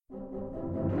Welcome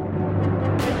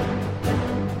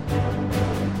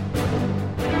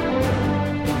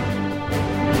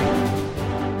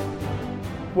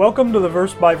to the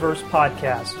Verse by Verse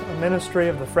podcast, a ministry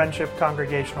of the Friendship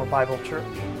Congregational Bible Church.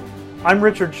 I'm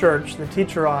Richard Church, the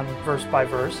teacher on Verse by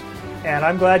Verse, and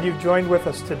I'm glad you've joined with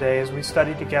us today as we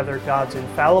study together God's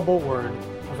infallible Word,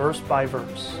 verse by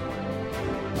verse.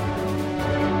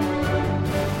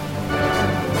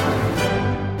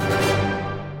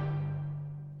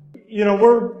 You know,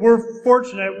 we're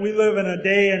fortunate. We live in a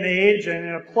day and age and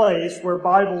in a place where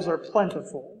Bibles are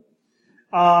plentiful.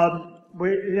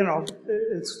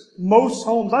 It's most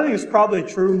homes, I think it's probably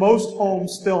true, most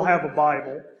homes still have a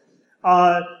Bible.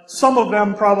 Some of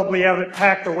them probably have it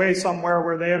packed away somewhere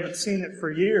where they haven't seen it for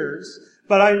years.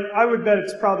 But I would bet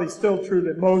it's probably still true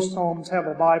that most homes have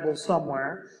a Bible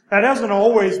somewhere. That hasn't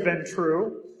always been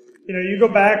true. You know, you go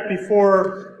back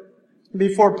before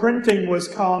printing was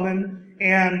common,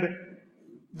 and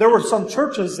there were some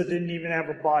churches that didn't even have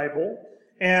a Bible.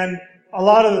 And a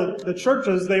lot of the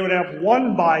churches, they would have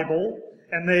one Bible,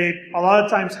 and they a lot of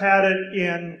times had it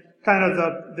in kind of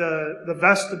the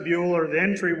vestibule or the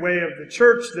entryway of the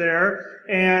church there.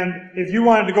 And if you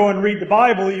wanted to go and read the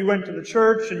Bible, you went to the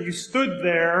church and you stood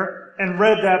there and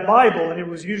read that Bible, and it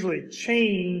was usually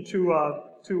chained to a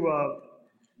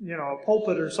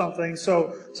pulpit or something,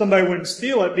 so somebody wouldn't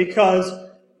steal it, because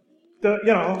they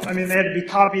had to be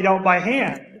copied out by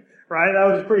hand, right? That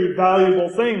was a pretty valuable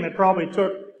thing that probably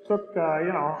took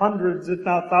hundreds, if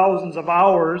not thousands of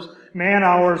hours, man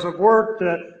hours of work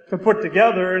to put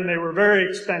together, and they were very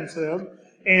expensive,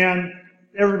 and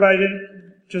everybody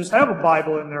didn't just have a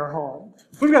Bible in their home.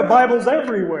 We've got Bibles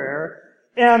everywhere,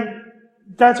 and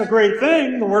that's a great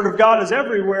thing. The Word of God is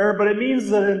everywhere, but it means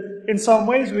that in some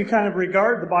ways we kind of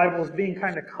regard the Bible as being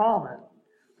kind of common.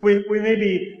 We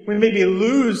maybe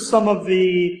lose some of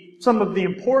the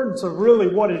importance of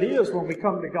really what it is when we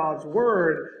come to God's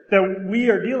Word, that we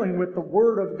are dealing with the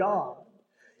Word of God.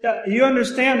 Yeah, you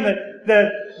understand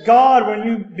that God, when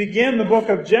you begin the book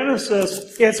of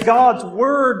Genesis, it's God's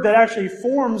Word that actually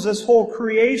forms this whole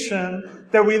creation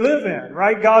that we live in,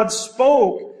 right? God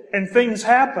spoke and things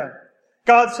happen.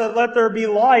 God said, "Let there be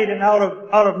light," and out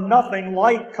of nothing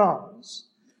light comes.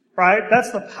 Right?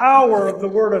 That's the power of the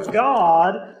Word of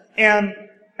God, and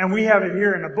we have it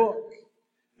here in a book.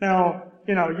 Now,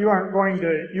 you aren't going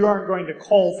to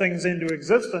call things into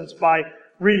existence by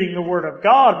reading the Word of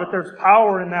God, but there's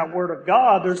power in that Word of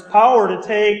God. There's power to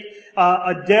take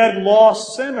a dead,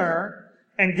 lost sinner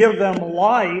and give them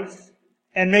life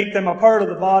and make them a part of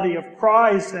the body of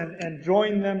Christ and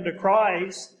join them to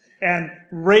Christ and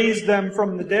raise them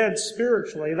from the dead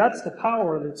spiritually. That's the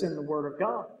power that's in the Word of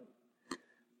God.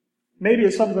 Maybe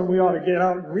it's something we ought to get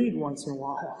out and read once in a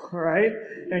while, right?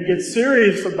 And get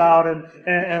serious about it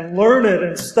and learn it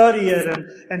and study it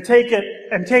and take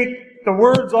the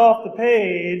words off the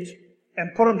page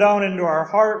and put them down into our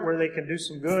heart where they can do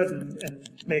some good and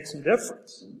make some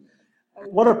difference.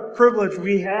 What a privilege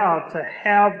we have to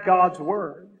have God's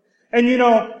Word. And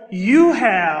you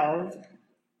have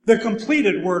the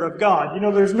completed Word of God.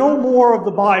 There's no more of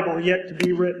the Bible yet to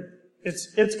be written.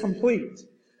 It's complete.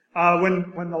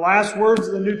 When the last words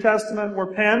of the New Testament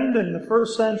were penned in the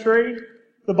first century,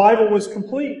 the Bible was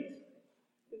complete.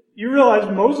 You realize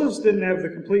Moses didn't have the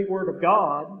complete Word of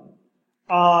God.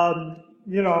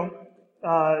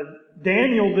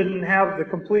 Daniel didn't have the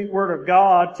complete Word of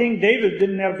God. King David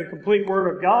didn't have the complete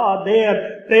Word of God.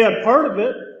 They had part of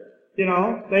it.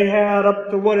 They had up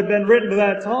to what had been written to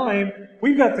that time.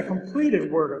 We've got the completed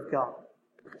Word of God.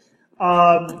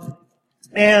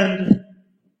 And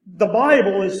the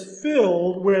Bible is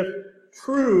filled with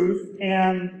truth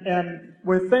and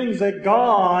with things that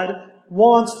God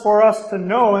wants for us to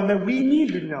know and that we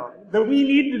need to know. That we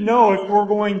need to know if we're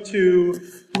going to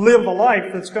live a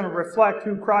life that's going to reflect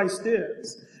who Christ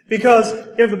is. Because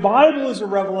if the Bible is a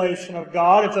revelation of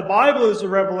God, if the Bible is a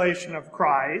revelation of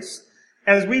Christ,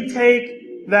 as we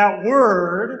take that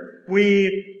Word,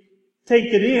 we take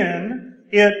it in,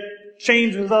 it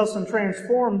changes us and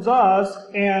transforms us,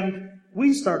 and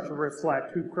we start to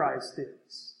reflect who Christ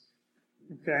is.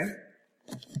 Okay?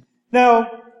 Now,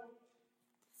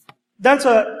 that's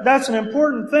an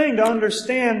important thing to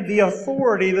understand the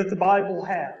authority that the Bible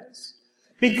has.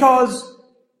 Because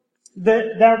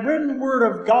that written Word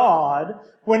of God,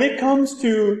 when it comes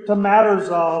to matters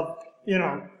of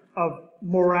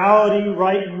morality,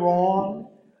 right and wrong,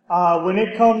 when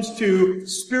it comes to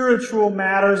spiritual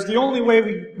matters, the only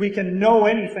way we can know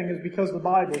anything is because the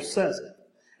Bible says it.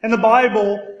 And the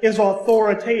Bible is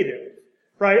authoritative.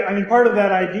 right? I mean, part of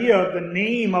that idea of the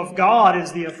name of God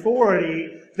is the authority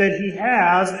that He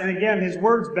has, and again, His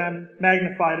Word's been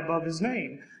magnified above His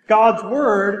name. God's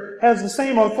Word has the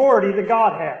same authority that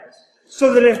God has.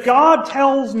 So that if God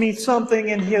tells me something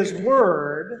in His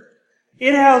Word,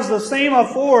 it has the same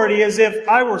authority as if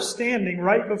I were standing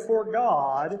right before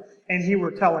God and He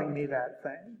were telling me that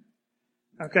thing.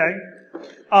 Okay?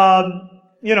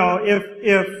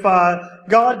 If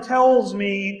God tells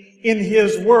me in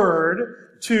His Word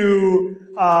to,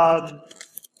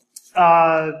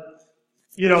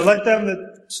 let them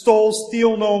that stole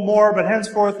steal no more, but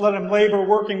henceforth let him labor,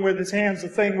 working with his hands the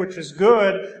thing which is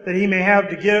good, that he may have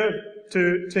to give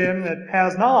to him that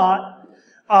has not,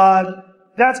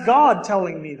 that's God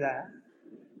telling me that.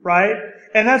 Right?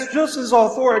 And that's just as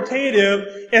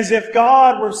authoritative as if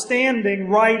God were standing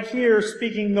right here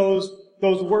speaking those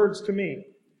words to me.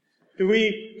 Do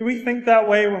we think that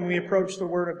way when we approach the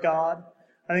Word of God?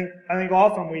 I think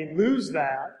often we lose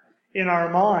that in our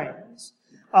minds.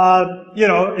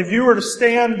 If you were to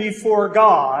stand before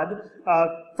God,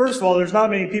 first of all, there's not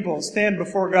many people that stand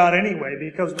before God anyway,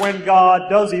 because when God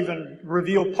does even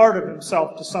reveal part of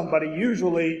Himself to somebody,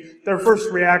 usually their first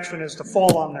reaction is to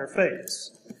fall on their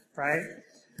face, right?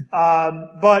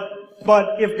 But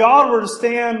if God were to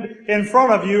stand in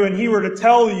front of you and He were to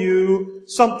tell you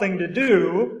something to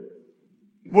do,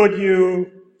 would you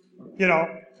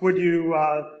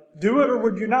do it or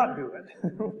would you not do it?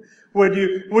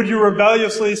 Would you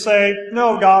rebelliously say,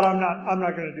 "No, God, I'm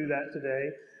not going to do that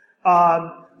today"?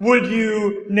 Would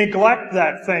you neglect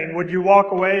that thing? Would you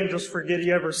walk away and just forget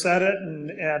you ever said it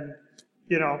and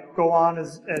go on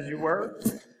as you were?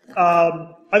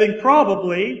 I think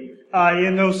probably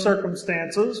in those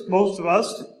circumstances, most of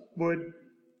us would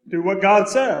do what God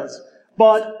says.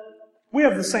 But we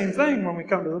have the same thing when we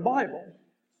come to the Bible,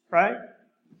 right?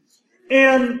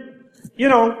 And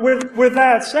with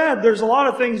that said, there's a lot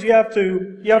of things you have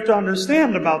to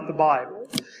understand about the Bible.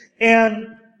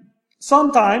 And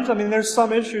sometimes, there's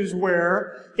some issues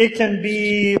where it can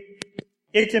be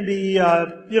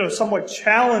somewhat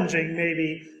challenging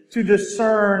maybe to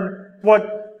discern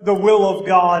what the will of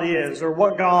God is or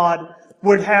what God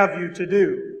would have you to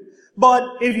do.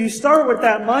 But if you start with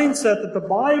that mindset that the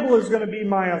Bible is going to be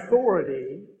my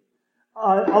authority,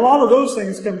 a lot of those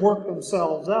things can work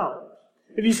themselves out.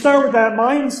 If you start with that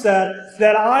mindset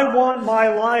that I want my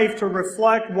life to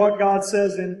reflect what God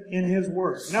says in His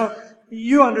Word. Now,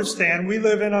 you understand, we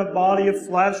live in a body of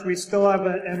flesh. We still have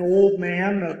an old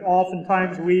man that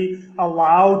oftentimes we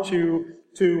allow to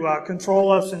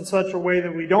control us in such a way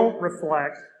that we don't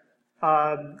reflect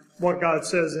what God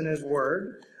says in His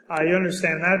Word. You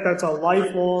understand that? That's a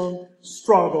lifelong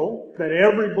struggle that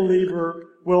every believer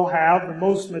will have. The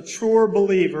most mature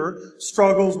believer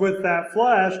struggles with that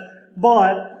flesh.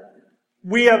 But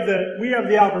we have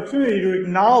the opportunity to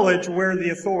acknowledge where the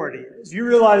authority is. You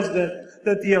realize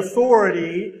that the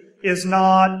authority is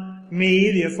not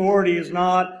me. The authority is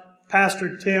not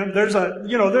Pastor Tim. There's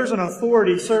an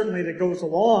authority certainly that goes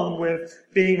along with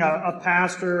being a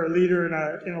pastor or leader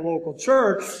in a local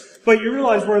church. But you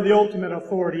realize where the ultimate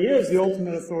authority is. The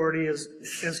ultimate authority is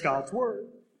God's Word,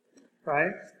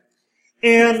 right?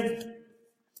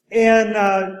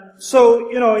 So,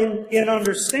 in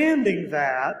understanding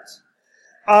that,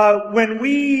 when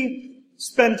we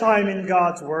spend time in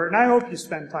God's Word, and I hope you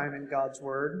spend time in God's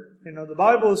Word, the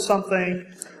Bible is something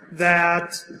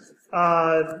that,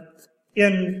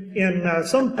 in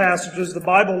some passages, the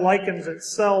Bible likens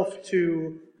itself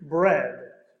to bread,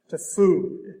 to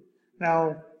food.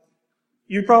 Now,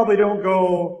 you probably don't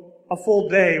go a full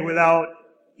day without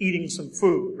eating some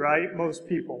food, right? Most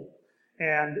people.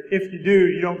 And if you do,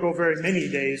 you don't go very many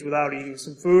days without eating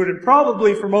some food. And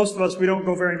probably for most of us, we don't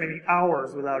go very many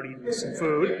hours without eating some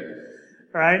food.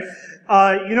 Right?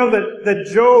 That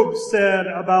Job said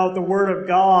about the Word of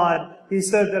God, he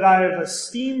said that I have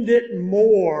esteemed it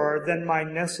more than my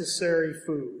necessary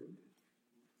food.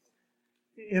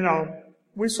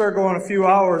 We start going a few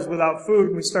hours without food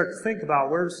and we start to think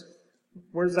about where's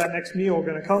that next meal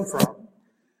going to come from?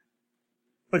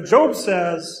 But Job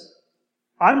says,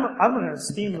 I'm going to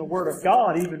esteem the Word of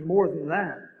God even more than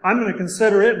that. I'm going to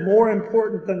consider it more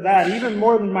important than that, even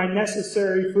more than my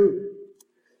necessary food.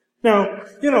 Now,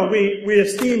 we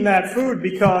esteem that food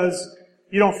because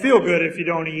you don't feel good if you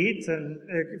don't eat, and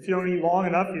if you don't eat long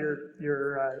enough,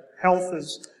 your health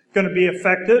is going to be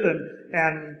affected,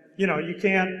 and you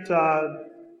can't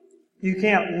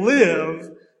live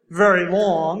very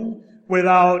long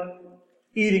without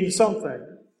eating something.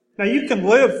 Now, you can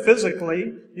live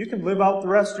physically. You can live out the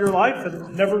rest of your life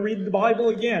and never read the Bible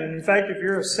again. And in fact, if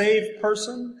you're a saved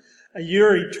person,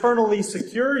 You're eternally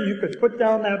secure. You could put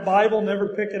down that Bible,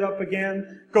 never pick it up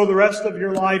again, go the rest of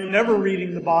your life never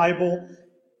reading the Bible,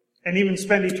 and even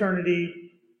spend eternity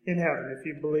in heaven if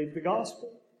you believe the gospel.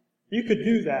 You could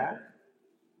do that.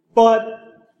 But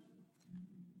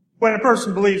when a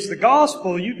person believes the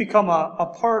gospel, you become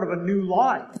a part of a new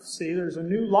life. See, there's a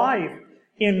new life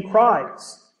in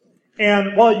Christ.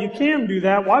 And while you can do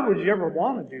that, why would you ever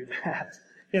want to do that?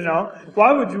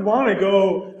 Why would you want to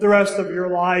go the rest of your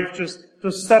life just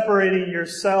separating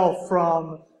yourself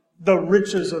from the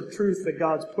riches of truth that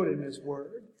God's put in His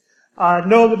Word?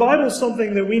 No, the Bible is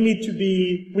something that we need to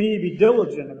be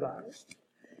diligent about.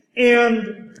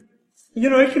 And,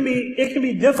 it can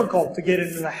be difficult to get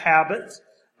into the habit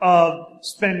of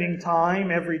spending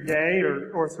time every day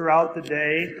or throughout the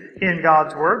day in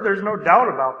God's Word. There's no doubt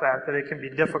about that it can be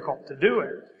difficult to do it.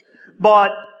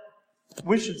 But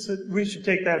we should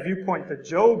take that viewpoint that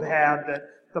Job had, that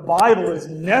the Bible is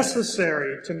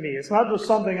necessary to me. It's not just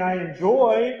something I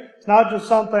enjoy. It's not just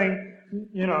something,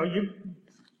 you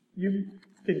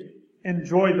can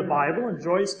enjoy the Bible,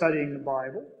 enjoy studying the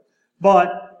Bible,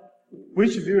 but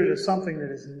we should view it as something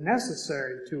that is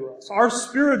necessary to us. Our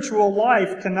spiritual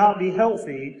life cannot be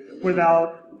healthy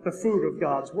without the food of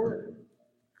God's Word.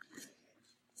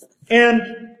 And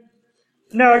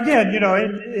now again,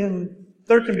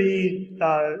 there can be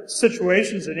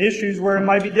situations and issues where it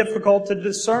might be difficult to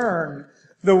discern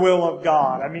the will of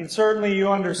God. I mean, certainly you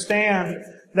understand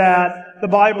that the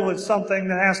Bible is something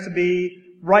that has to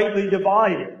be rightly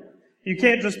divided. You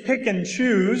can't just pick and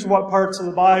choose what parts of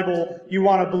the Bible you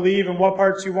want to believe and what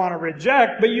parts you want to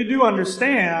reject, but you do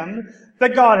understand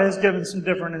that God has given some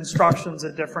different instructions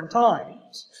at different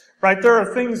times. Right? There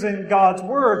are things in God's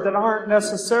Word that aren't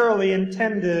necessarily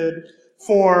intended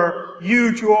for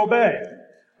you to obey.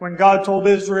 When God told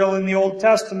Israel in the Old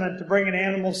Testament to bring an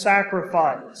animal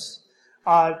sacrifice,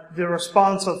 the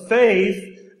response of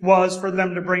faith was for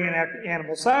them to bring an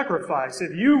animal sacrifice.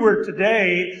 If you were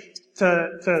today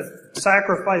to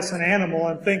sacrifice an animal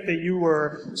and think that you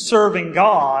were serving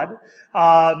God,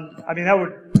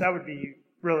 that would be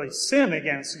really sin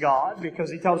against God,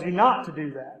 because He tells you not to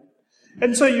do that.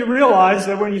 And so you realize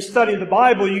that when you study the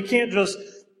Bible, you can't just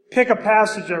pick a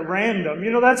passage at random.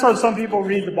 That's how some people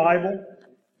read the Bible.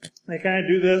 They kind of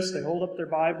do this. They hold up their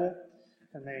Bible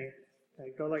and they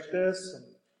go like this.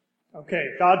 And, okay,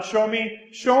 God, show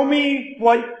me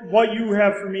what you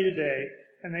have for me today.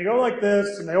 And they go like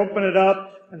this, and they open it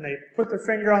up, and they put their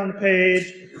finger on the page,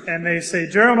 and they say,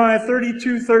 Jeremiah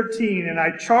 32:13, and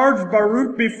I charged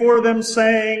Baruch before them,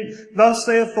 saying, Thus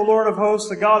saith the Lord of hosts,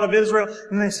 the God of Israel.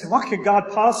 And they say, what could God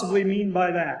possibly mean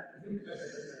by that?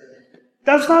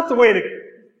 That's not the way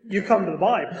you come to the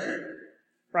Bible.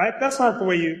 Right? That's not the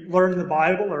way you learn the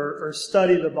Bible or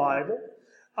study the Bible.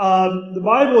 The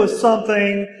Bible is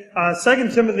something,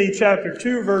 2 Timothy chapter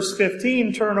 2, verse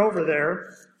 15, turn over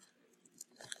there.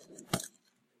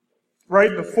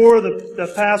 Right before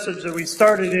the passage that we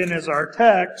started in as our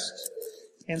text,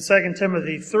 in 2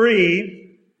 Timothy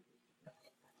 3,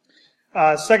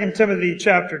 2 Timothy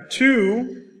chapter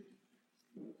 2,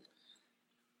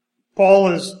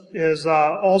 Paul is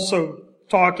also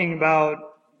talking about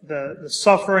the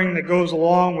suffering that goes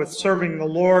along with serving the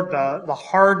Lord, the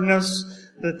hardness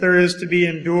that there is to be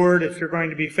endured if you're going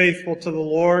to be faithful to the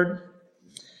Lord.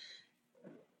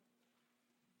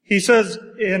 He says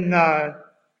in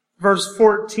verse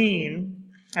 14,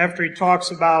 after he talks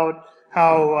about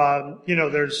how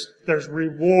there's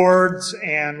rewards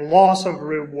and loss of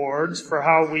rewards for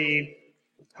how we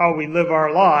live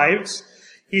our lives,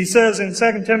 he says in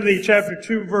 2 Timothy chapter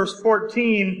 2, verse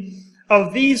 14,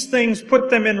 of these things put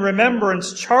them in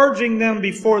remembrance, charging them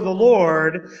before the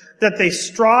Lord, that they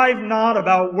strive not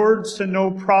about words to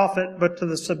no profit, but to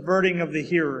the subverting of the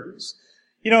hearers.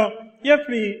 You have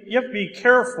to be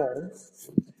careful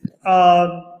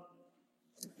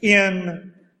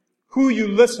in who you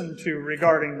listen to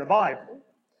regarding the Bible.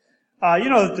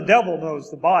 That the devil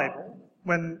knows the Bible.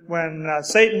 When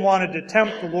Satan wanted to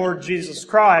tempt the Lord Jesus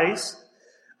Christ,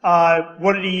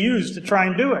 what did he use to try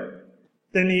and do it?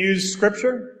 Didn't he use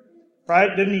Scripture? Right?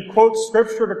 Didn't he quote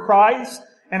Scripture to Christ?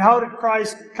 And how did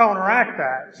Christ counteract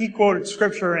that? He quoted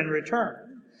Scripture in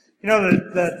return.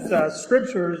 That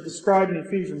Scripture is described in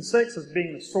Ephesians 6 as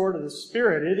being the sword of the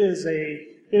Spirit. It is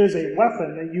a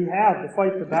weapon that you have to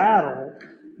fight the battle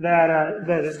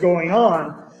that is going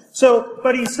on. So,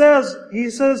 but he says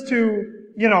to,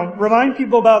 remind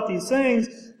people about these things.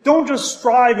 Don't just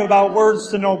strive about words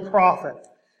to no profit.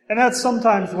 And that's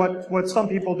sometimes what some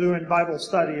people do in Bible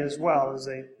study as well, is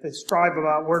they strive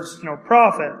about words to no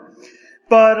profit.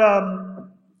 But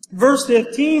Verse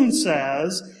 15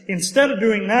 says, instead of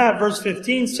doing that, verse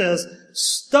 15 says,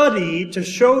 study to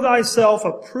show thyself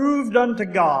approved unto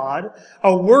God,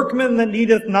 a workman that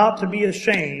needeth not to be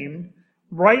ashamed,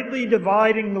 rightly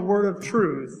dividing the word of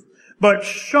truth, but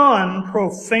shun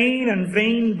profane and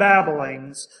vain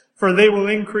babblings, for they will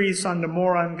increase unto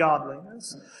more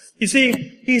ungodliness. You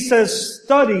see, he says,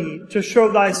 study to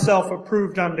show thyself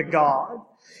approved unto God.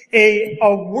 A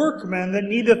workman that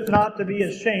needeth not to be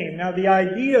ashamed. Now the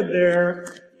idea there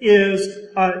is,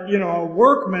 a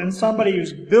workman, somebody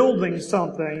who's building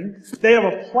something, they have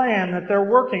a plan that they're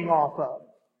working off of.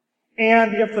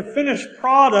 And if the finished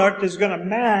product is going to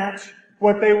match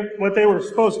what they were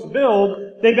supposed to build,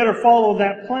 they better follow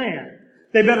that plan.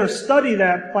 They better study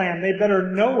that plan. They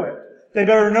better know it. They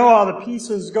better know how the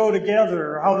pieces go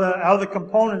together, how the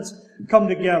components come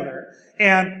together,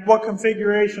 and what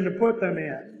configuration to put them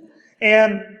in.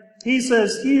 And he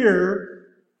says here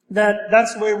that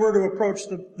that's the way we're to approach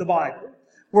the Bible.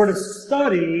 We're to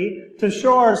study to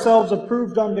show ourselves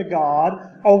approved unto God,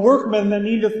 a workman that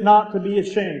needeth not to be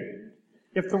ashamed.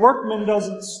 If the workman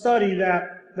doesn't study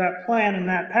that plan and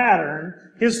that pattern,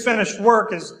 his finished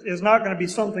work is not going to be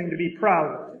something to be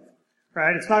proud of.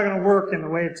 Right? It's not going to work in the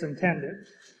way it's intended.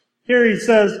 Here he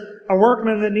says, a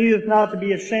workman that needeth not to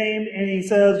be ashamed, and he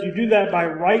says, you do that by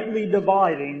rightly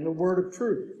dividing the word of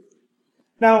truth.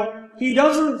 Now, he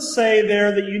doesn't say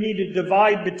there that you need to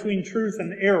divide between truth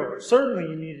and error. Certainly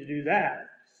you need to do that.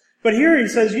 But here he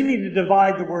says you need to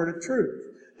divide the word of truth.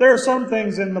 There are some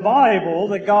things in the Bible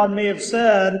that God may have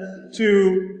said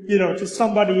to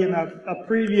somebody in a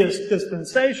previous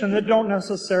dispensation that don't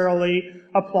necessarily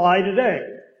apply today.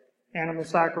 Animal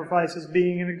sacrifices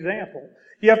being an example.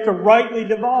 You have to rightly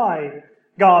divide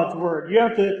God's word. You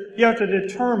have to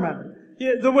determine.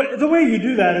 The way you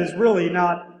do that is really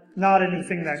not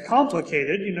anything that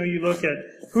complicated. You look at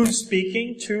who's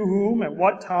speaking, to whom, at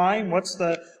what time, what's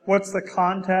the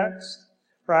context,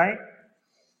 right?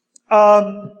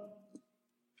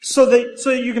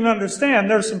 So you can understand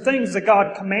there's some things that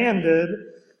God commanded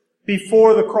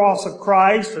before the cross of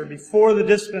Christ or before the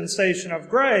dispensation of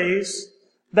grace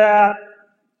that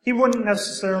He wouldn't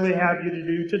necessarily have you to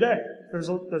do today. There's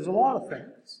a lot of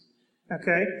things.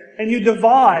 Okay? And you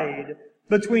divide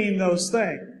between those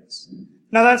things.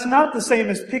 Now that's not the same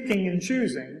as picking and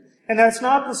choosing. And that's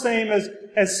not the same as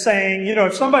saying,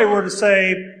 if somebody were to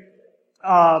say,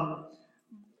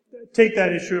 take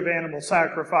that issue of animal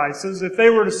sacrifices, if they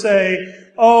were to say,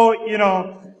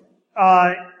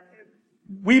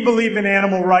 we believe in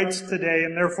animal rights today,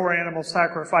 and therefore animal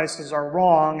sacrifices are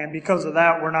wrong, and because of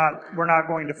that, we're not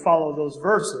going to follow those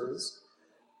verses.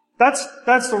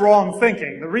 That's the wrong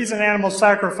thinking. The reason animal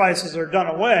sacrifices are done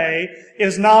away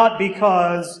is not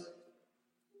because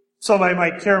somebody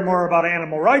might care more about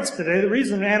animal rights today. The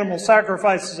reason animal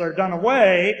sacrifices are done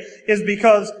away is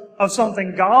because of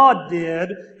something God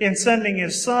did in sending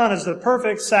His Son as the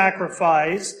perfect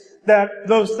sacrifice, that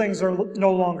those things are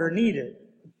no longer needed.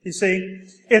 You see,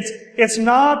 it's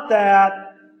not that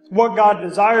what God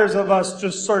desires of us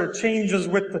just sort of changes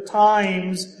with the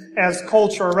times as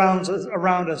culture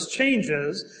around us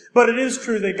changes, but it is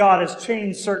true that God has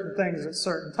changed certain things at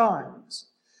certain times.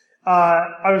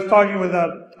 I was talking with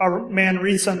a man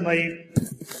recently,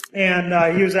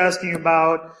 and he was asking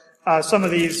about some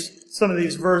of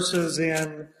these verses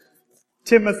in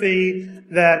Timothy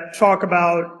that talk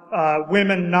about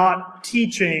women not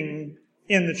teaching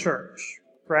in the church.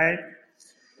 Right?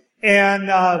 And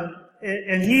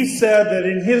he said that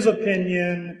in his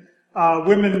opinion,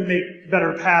 women make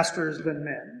better pastors than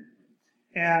men.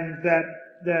 And that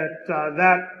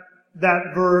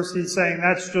verse, he's saying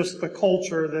that's just the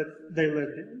culture that they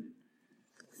lived in.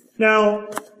 Now,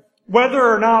 whether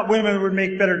or not women would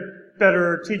make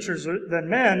better teachers than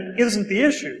men isn't the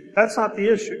issue. That's not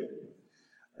the issue.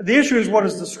 The issue is, what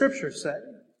does the Scripture say?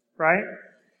 Right?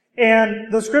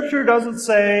 And the Scripture doesn't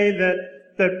say that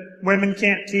women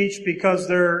can't teach because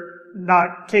they're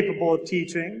not capable of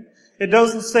teaching. It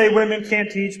doesn't say women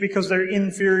can't teach because they're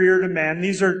inferior to men.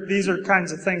 These are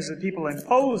kinds of things that people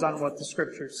impose on what the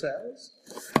Scripture says.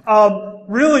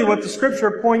 Really what the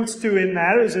Scripture points to in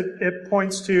that is it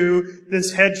points to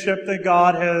this headship that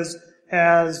God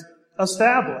has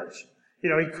established. He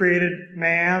created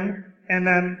man and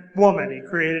then woman. He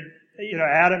created,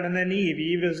 Adam and then Eve.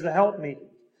 Eve is the helpmeet.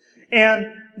 And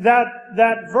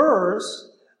that verse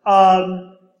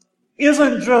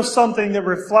isn't just something that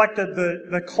reflected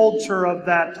the culture of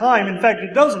that time. In fact,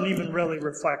 it doesn't even really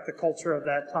reflect the culture of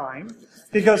that time,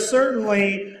 because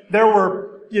certainly there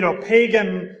were,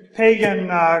 pagan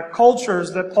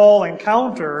cultures that Paul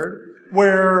encountered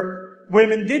where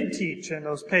women did teach in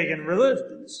those pagan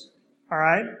religions. All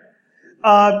right?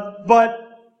 But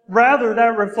rather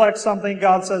that reflects something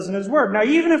God says in His Word. Now,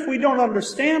 even if we don't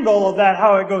understand all of that,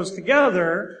 how it goes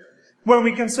together, when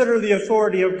we consider the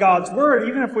authority of God's Word,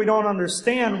 even if we don't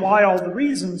understand why all the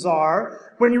reasons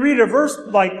are, when you read a verse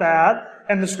like that,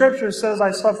 and the Scripture says,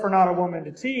 I suffer not a woman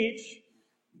to teach,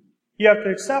 you have to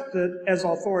accept it as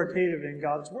authoritative in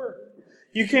God's Word.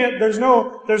 You can't, there's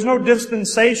no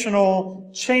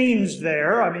dispensational change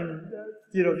there. I mean,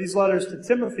 these letters to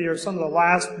Timothy are some of the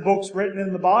last books written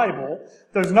in the Bible.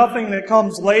 There's nothing that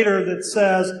comes later that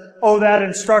says, oh, that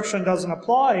instruction doesn't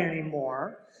apply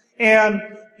anymore. And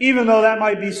even though that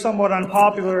might be somewhat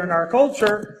unpopular in our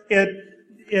culture,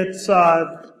 there's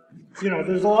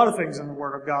a lot of things in the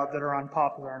Word of God that are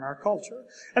unpopular in our culture.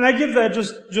 And I give that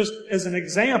just as an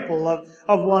example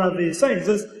of one of these things.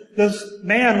 This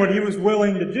man, what he was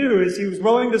willing to do is he was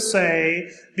willing to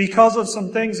say, because of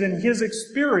some things in his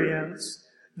experience,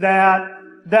 that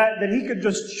he could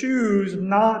just choose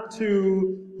not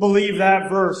to believe that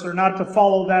verse or not to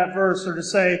follow that verse or to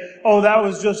say, oh, that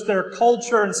was just their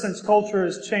culture, and since culture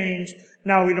has changed,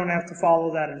 now we don't have to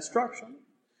follow that instruction.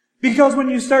 Because when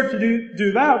you start to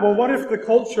do that, well, what if the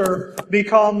culture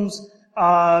becomes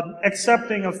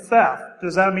accepting of theft?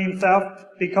 Does that mean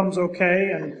theft becomes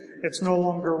okay and it's no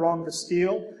longer wrong to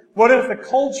steal? What if the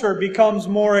culture becomes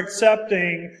more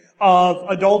accepting of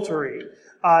adultery?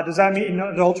 Does that mean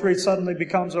adultery suddenly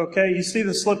becomes okay? You see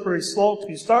the slippery slope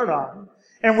you start on.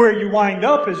 And where you wind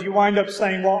up is you wind up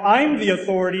saying, well, I'm the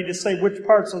authority to say which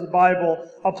parts of the Bible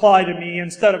apply to me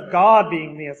instead of God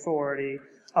being the authority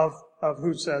of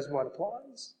who says what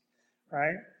applies.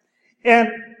 Right?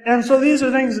 And so these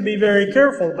are things to be very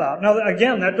careful about. Now,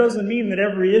 again, that doesn't mean that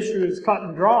every issue is cut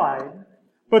and dried.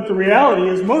 But the reality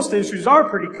is most issues are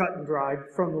pretty cut and dried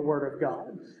from the Word of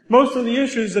God. Most of the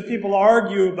issues that people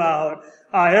argue about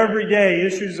every day,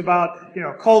 issues about,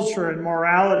 culture and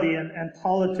morality and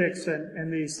politics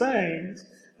and these things,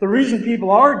 the reason people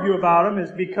argue about them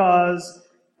is because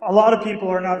a lot of people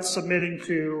are not submitting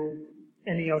to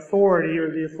any authority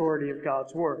or the authority of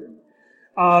God's Word.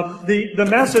 The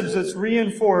message that's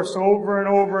reinforced over and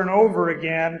over and over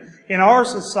again in our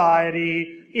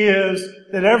society is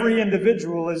that every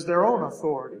individual is their own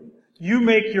authority. You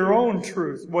make your own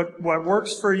truth. What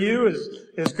works for you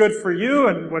is good for you,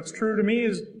 and what's true to me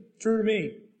is true to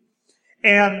me.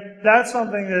 And that's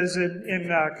something that is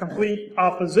in complete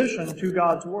opposition to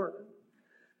God's Word.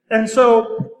 And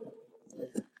so,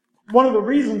 one of the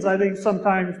reasons I think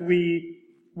sometimes we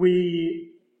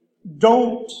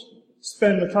don't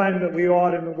spend the time that we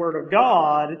ought in the Word of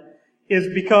God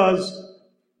is because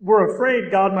we're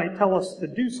afraid God might tell us to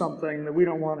do something that we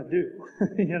don't want to do,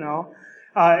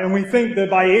 and we think that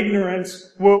by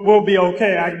ignorance we'll be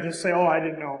okay. I can just say, oh, I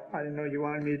didn't know you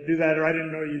wanted me to do that, or I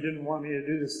didn't know you didn't want me to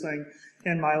do this thing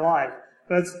in my life.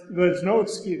 There's no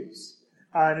excuse.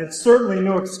 And it's certainly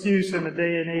no excuse in the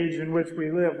day and age in which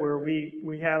we live where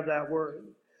we have that word.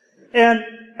 And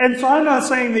so I'm not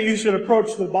saying that you should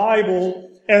approach the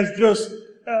Bible as just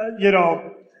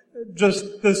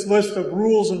this list of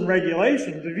rules and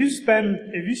regulations. If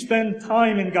you spend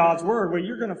time in God's Word, what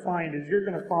you're going to find is you're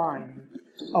going to find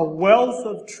a wealth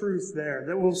of truth there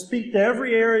that will speak to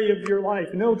every area of your life,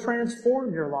 and it'll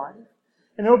transform your life.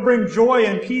 And it'll bring joy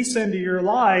and peace into your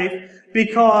life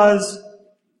because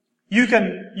you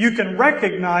can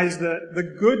recognize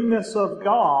the goodness of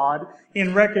God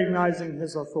in recognizing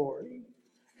His authority.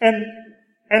 And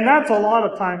that's a lot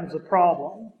of times the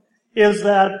problem, is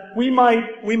that we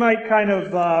might kind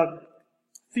of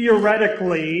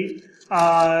theoretically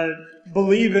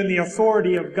believe in the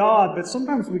authority of God, but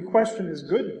sometimes we question His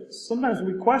goodness. Sometimes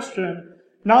we question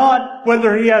not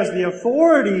whether He has the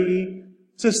authority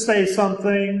to say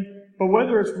something, but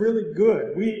whether it's really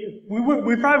good. We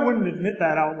probably wouldn't admit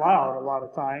that out loud a lot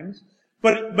of times,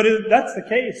 but that's the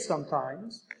case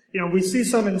sometimes. We see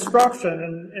some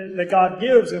instruction that God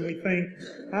gives, and we think,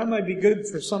 that might be good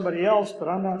for somebody else, but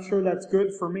I'm not sure that's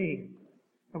good for me.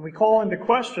 And we call into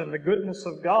question the goodness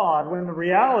of God, when the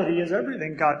reality is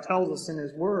everything God tells us in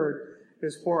His Word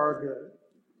is for our good.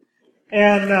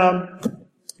 And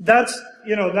that's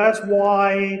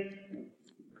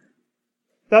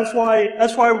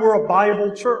why we're a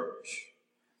Bible church.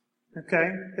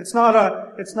 Okay? It's not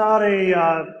a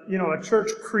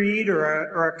church creed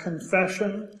or a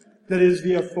confession that is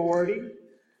the authority.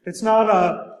 It's not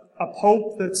a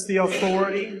pope that's the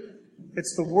authority.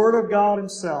 It's the Word of God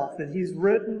Himself that He's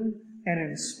written and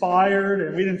inspired,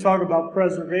 and we didn't talk about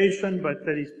preservation, but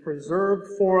that He's preserved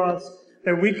for us,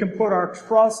 that we can put our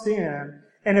trust in.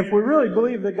 And if we really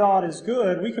believe that God is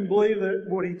good, we can believe that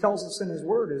what He tells us in His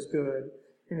Word is good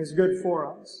and is good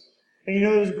for us. And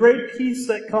there's great peace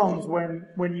that comes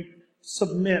when you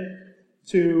submit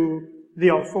to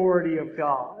the authority of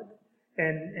God.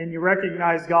 And you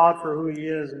recognize God for who He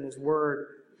is and His Word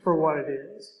for what it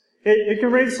is. It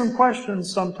can raise some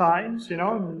questions sometimes,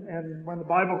 and when the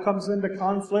Bible comes into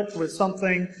conflict with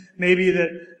something maybe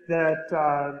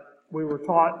that we were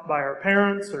taught by our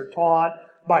parents or taught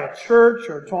by a church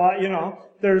or taught,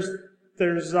 there's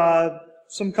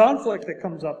some conflict that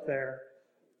comes up there.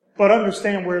 But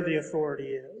understand where the authority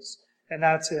is, and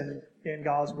that's in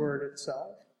God's Word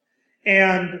itself.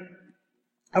 And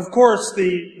of course,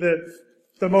 the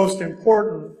most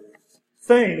important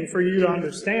thing for you to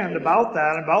understand about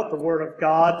that, about the Word of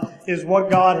God, is what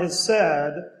God has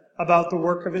said about the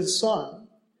work of His Son.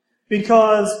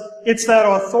 Because it's that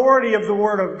authority of the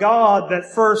Word of God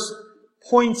that first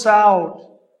points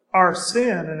out our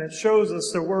sin, and it shows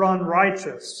us that we're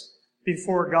unrighteous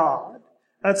before God.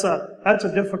 That's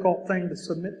a difficult thing to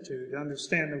submit to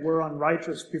understand that we're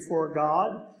unrighteous before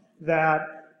God, that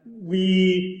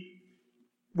we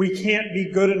can't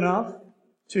be good enough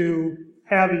to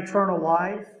have eternal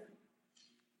life.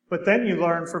 But then you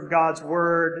learn from God's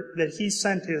Word that He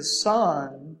sent His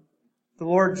Son, the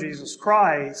Lord Jesus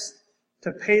Christ,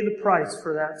 to pay the price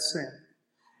for that sin.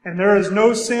 And there is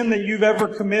no sin that you've ever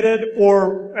committed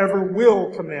or ever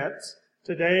will commit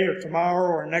today or tomorrow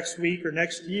or next week or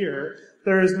next year.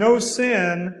 There is no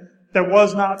sin that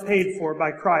was not paid for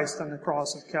by Christ on the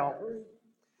cross of Calvary.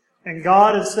 And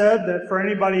God has said that for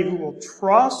anybody who will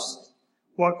trust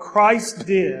what Christ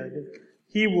did,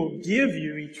 He will give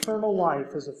you eternal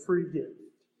life as a free gift.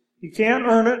 You can't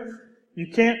earn it. You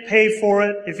can't pay for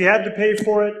it. If you had to pay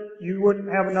for it, you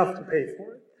wouldn't have enough to pay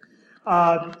for it.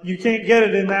 You can't get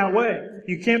it in that way.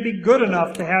 You can't be good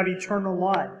enough to have eternal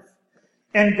life.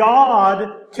 And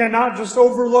God cannot just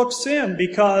overlook sin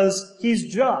because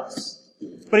He's just.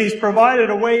 But He's provided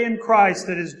a way in Christ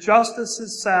that His justice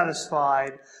is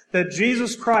satisfied, that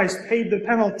Jesus Christ paid the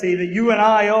penalty that you and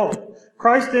I owe.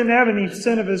 Christ didn't have any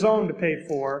sin of His own to pay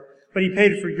for, but He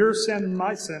paid for your sin and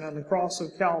my sin on the cross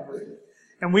of Calvary.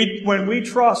 And when we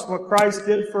trust what Christ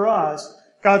did for us,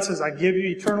 God says, I give you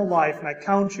eternal life and I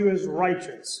count you as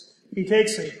righteous. He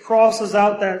takes and crosses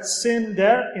out that sin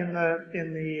debt in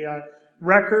the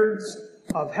records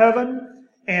of heaven,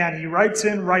 and He writes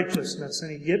in righteousness,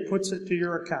 and He puts it to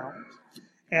your account.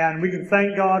 And we can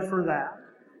thank God for that.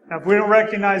 Now, if we don't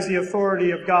recognize the authority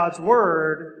of God's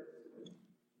Word,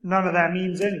 none of that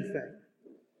means anything.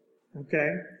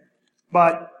 Okay?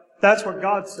 But that's what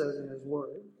God says in His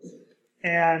Word.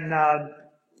 And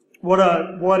what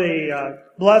a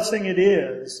blessing it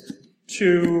is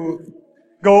to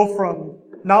go from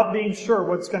not being sure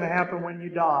what's going to happen when you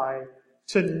die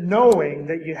to knowing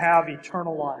that you have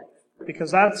eternal life.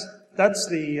 Because that's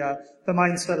the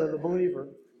mindset of the believer.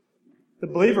 The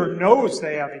believer knows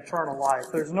they have eternal life.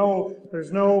 There's no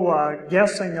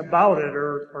guessing about it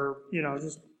or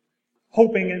just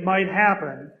hoping it might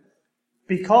happen,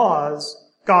 because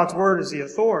God's Word is the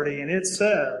authority, and it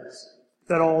says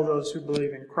that all those who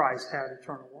believe in Christ have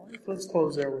eternal life. Let's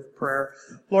close there with prayer.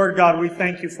 Lord God, we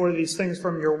thank You for these things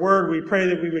from Your Word. We pray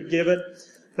that we would give it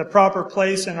the proper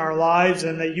place in our lives,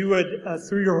 and that You would,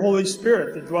 through Your Holy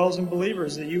Spirit that dwells in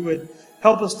believers, that You would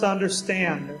help us to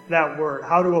understand that Word,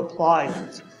 how to apply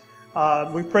it.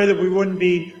 We pray that we wouldn't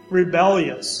be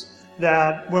rebellious,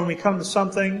 that when we come to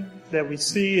something that we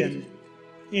see in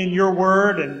Your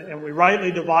Word and we rightly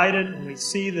divide it and we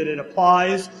see that it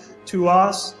applies to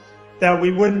us, that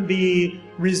we wouldn't be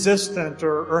resistant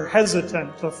or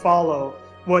hesitant to follow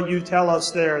what You tell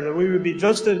us there, that we would be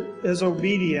just as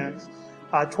obedient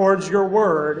towards Your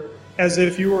Word as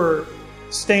if You were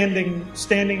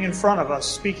standing in front of us,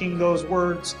 speaking those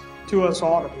words to us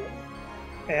audibly.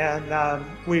 And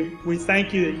we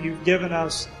thank You that You've given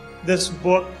us this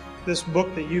book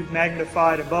that You've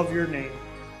magnified above Your name.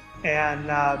 And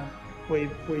we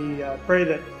pray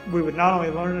that we would not only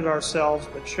learn it ourselves,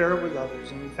 but share it with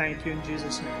others. And we thank You in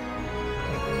Jesus' name.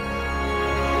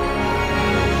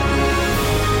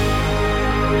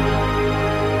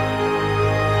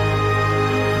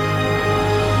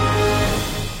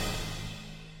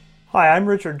 Hi, I'm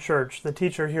Richard Church, the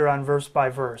teacher here on Verse by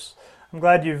Verse. I'm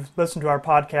glad you've listened to our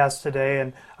podcast today,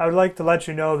 and I would like to let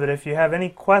you know that if you have any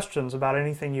questions about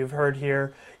anything you've heard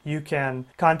here, you can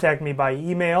contact me by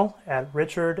email at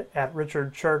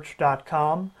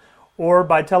richard@richardchurch.com or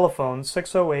by telephone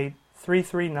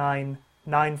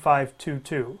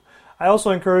 608-339-9522. I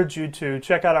also encourage you to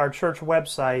check out our church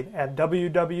website at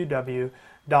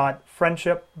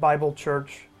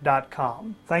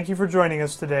www.friendshipbiblechurch.com. Thank you for joining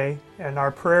us today, and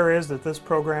our prayer is that this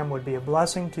program would be a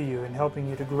blessing to you in helping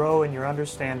you to grow in your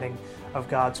understanding of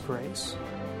God's grace.